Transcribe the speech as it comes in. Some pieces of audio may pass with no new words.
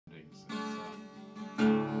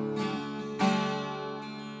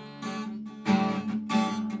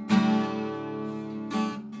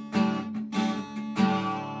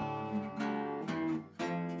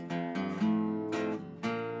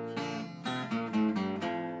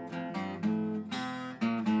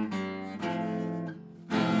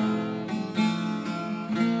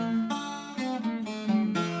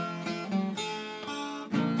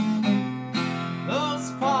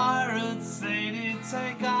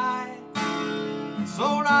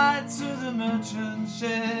sold right to the merchant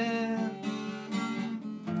ship.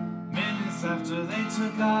 Minutes after they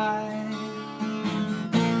took I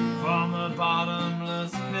from the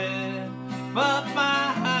bottomless pit, but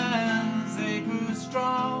my hands, they grew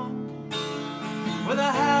strong with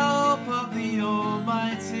the help of the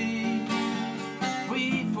Almighty.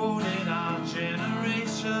 We fought in our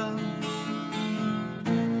generation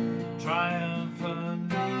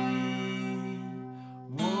triumphantly.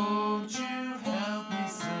 Won't you help me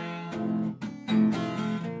sing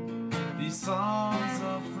these songs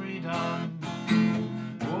of freedom?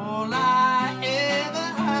 All I ever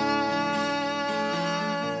had,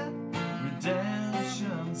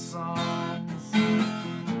 redemption songs,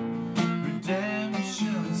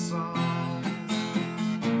 redemption songs.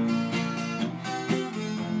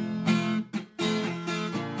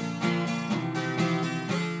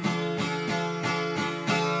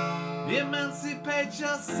 Emancipate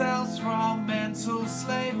yourselves from mental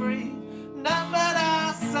slavery. None but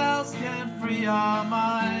ourselves can free our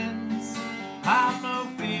minds. Have no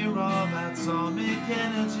fear of atomic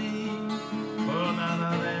energy, for none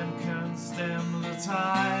of them can stem the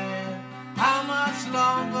tide. How much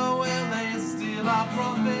longer will they steal our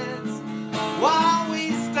profits while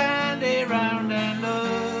we stand around and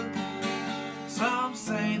look? Some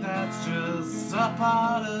say that's just a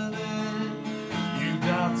part of it. You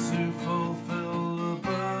got to fulfill the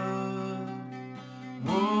book.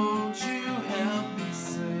 Won't you help me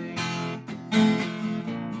sing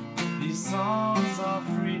these songs of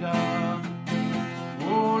freedom?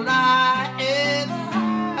 All I ever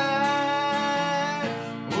had,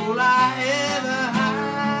 all I ever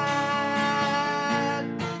had,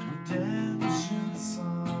 redemption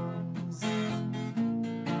songs,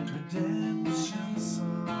 redemption songs.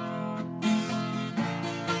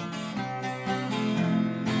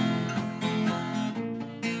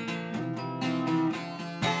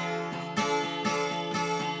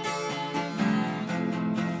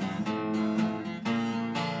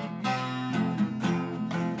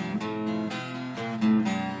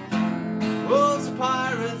 Those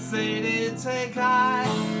pirates, they did take I,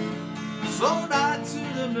 sold I to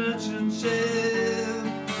the merchant ship.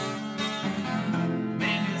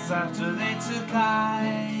 Minutes after they took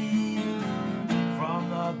I from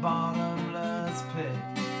the bottomless pit.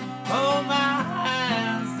 Oh, my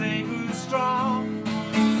hands, they grew strong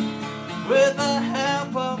with the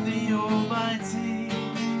help of the Almighty.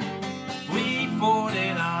 We fought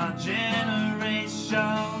in our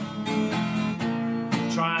generation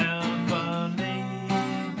triumphantly.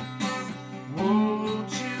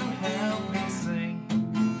 Won't you help me sing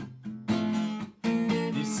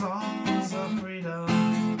these songs of freedom?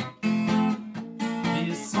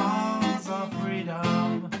 These songs of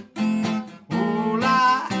freedom. All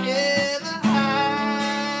I ever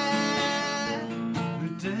had,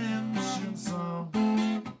 redemption song,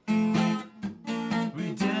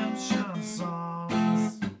 redemption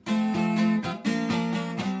songs.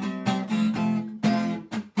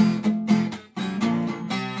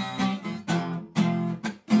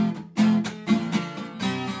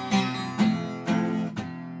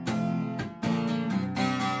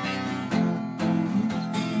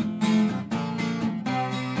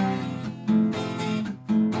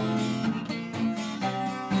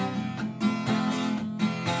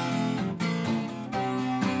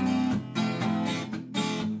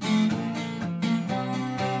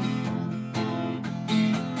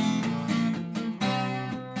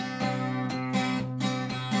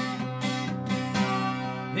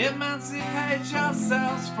 Emancipate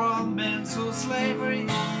yourselves from mental slavery.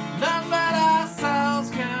 None but ourselves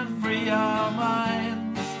can free our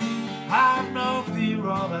minds. Have no fear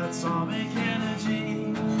of atomic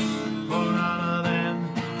energy, for none of them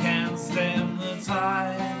can stem the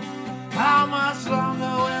tide. How much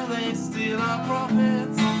longer will they steal our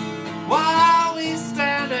profits while we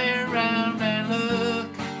stand around and look?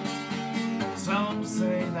 Some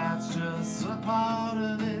say that's just a part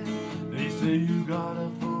of it. They say you gotta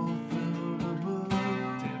fulfill the book.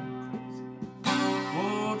 Damn crazy.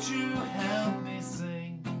 Won't you help me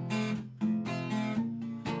sing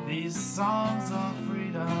these songs of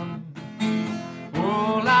freedom?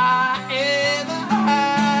 All I ever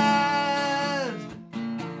had,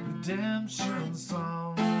 redemption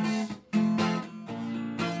songs,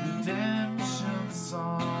 redemption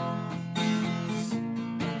songs,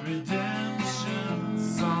 redemption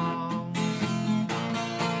songs.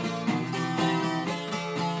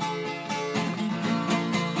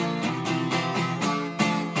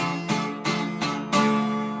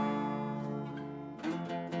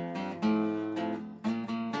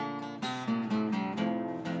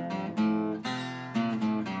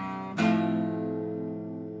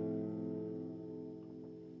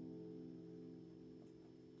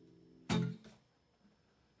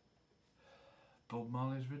 Bob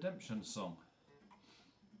Marley's Redemption song.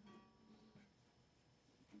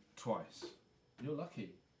 Twice. You're lucky.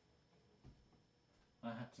 I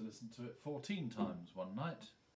had to listen to it 14 times one night.